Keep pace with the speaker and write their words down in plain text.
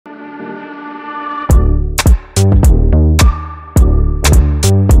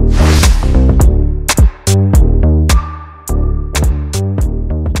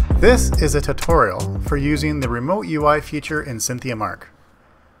This is a tutorial for using the Remote UI feature in Synthiam ARC.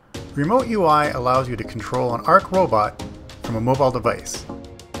 Remote UI allows you to control an ARC robot from a mobile device.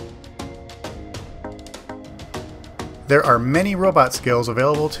 There are many robot skills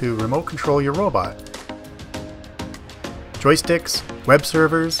available to remote control your robot. Joysticks, web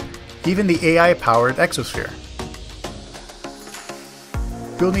servers, even the AI-powered exosphere.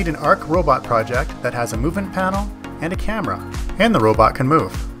 You'll need an ARC robot project that has a movement panel and a camera, and the robot can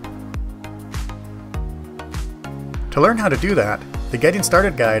move. To learn how to do that, the Getting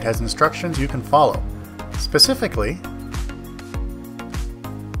Started guide has instructions you can follow. Specifically,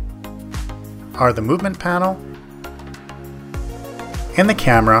 are the movement panel and the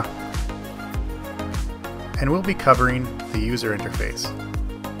camera, and we'll be covering the user interface.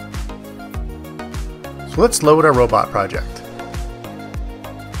 So let's load our robot project.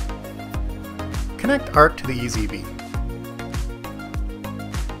 Connect ARC to the EZB.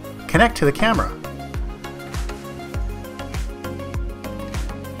 Connect to the camera.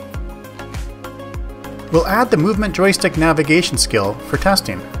 We'll add the movement joystick navigation skill for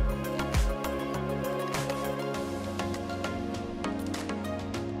testing.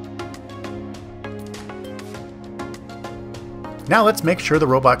 Now let's make sure the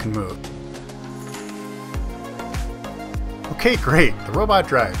robot can move. Okay, great, the robot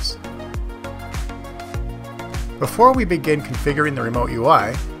drives. Before we begin configuring the Remote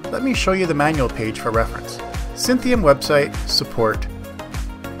UI, let me show you the manual page for reference. Synthiam website, support,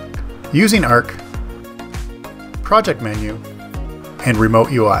 using ARC, project menu, and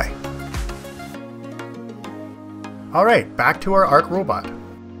Remote UI. Alright, back to our ARC robot.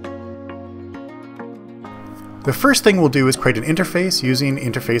 The first thing we'll do is create an interface using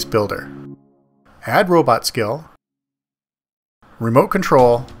Interface Builder. Add robot skill, remote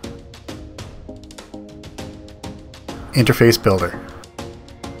control, Interface Builder.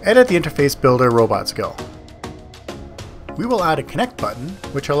 Edit the Interface Builder robot skill. We will add a connect button,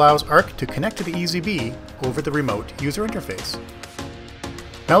 which allows ARC to connect to the EZB over the remote user interface.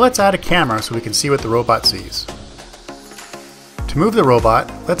 Now let's add a camera so we can see what the robot sees. To move the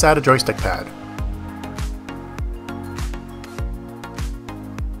robot, let's add a joystick pad.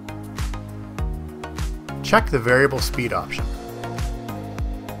 Check the variable speed option.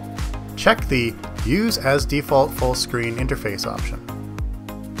 Check the Use as default full screen interface option.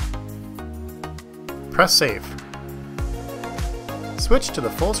 Press save. Switch to the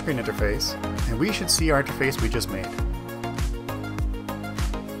full screen interface and we should see our interface we just made.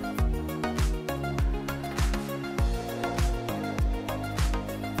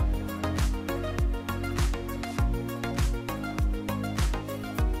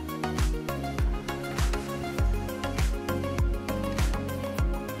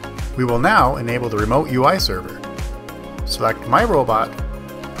 We will now enable the Remote UI server. Select My Robot,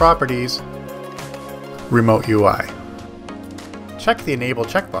 Properties, Remote UI. Check the Enable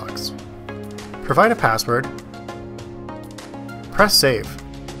checkbox. Provide a password. Press Save.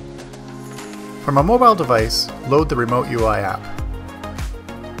 From a mobile device, load the Remote UI app.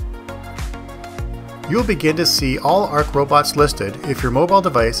 You'll begin to see all ARC robots listed if your mobile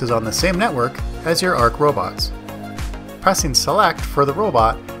device is on the same network as your ARC robots. Pressing Select for the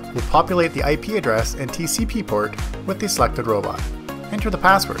robot will populate the IP address and TCP port with the selected robot. Enter the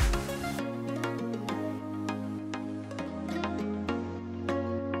password.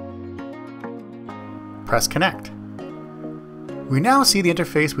 Press Connect. We now see the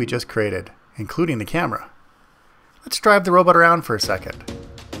interface we just created, including the camera. Let's drive the robot around for a second.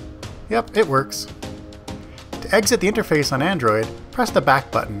 Yep, it works. To exit the interface on Android, press the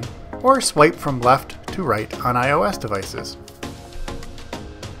back button or swipe from left to right on iOS devices.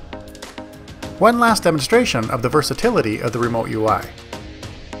 One last demonstration of the versatility of the Remote UI.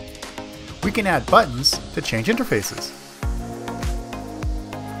 We can add buttons to change interfaces.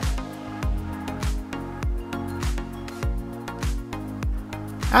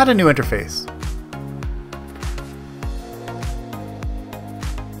 Add a new interface.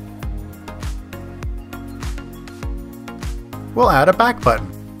 We'll add a back button.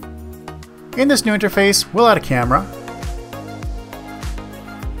 In this new interface, we'll add a camera,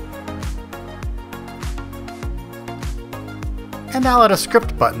 and I'll add a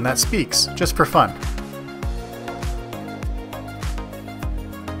script button that speaks, just for fun.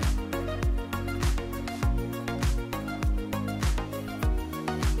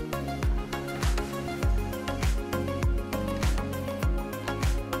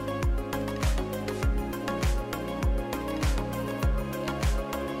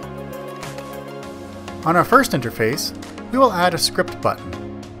 On our first interface, we will add a script button.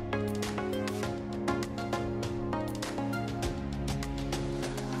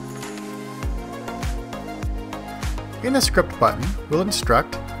 In the Script button, we'll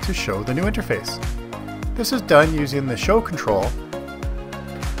instruct to show the new interface. This is done using the Show control,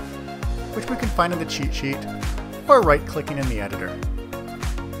 which we can find in the cheat sheet, or right-clicking in the editor.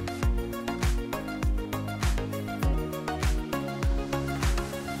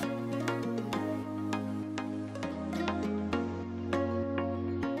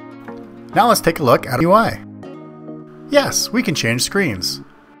 Now let's take a look at UI. Yes, we can change screens.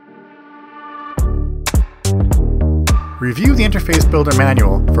 Review the Interface Builder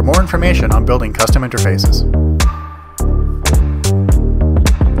manual for more information on building custom interfaces.